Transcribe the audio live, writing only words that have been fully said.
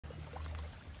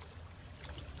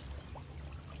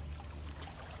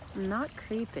I'm not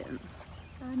creeping.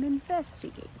 I'm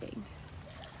investigating.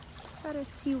 Gotta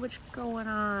see what's going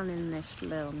on in this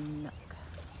little nook.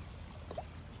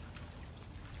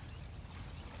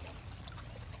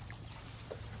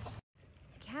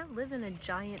 You can't live in a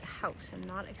giant house and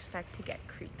not expect to get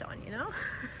creeped on, you know?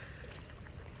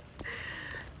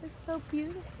 It's so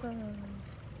beautiful.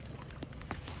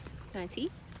 Can I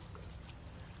see?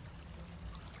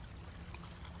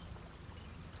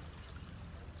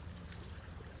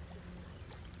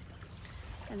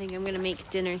 I think I'm gonna make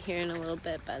dinner here in a little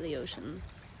bit by the ocean.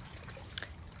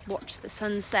 Watch the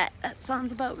sunset. That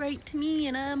sounds about right to me,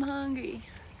 and I'm hungry.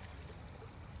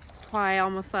 Why, I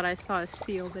almost thought I saw a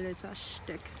seal, but it's a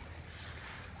shtick.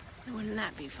 Wouldn't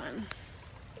that be fun?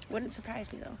 Wouldn't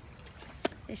surprise me though.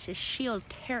 This is shield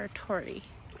territory,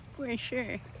 for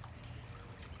sure.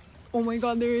 Oh my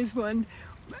god, there is one.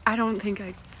 I don't think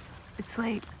it's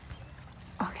like,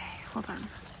 okay, hold on.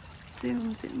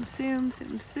 Zoom, zoom, zoom,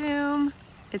 zoom, zoom.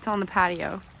 It's on the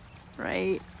patio,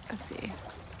 right? Let's see.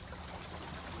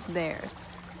 There.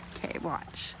 Okay,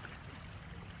 watch.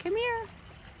 Come here.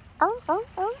 Oh, oh,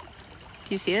 oh.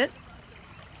 Do you see it?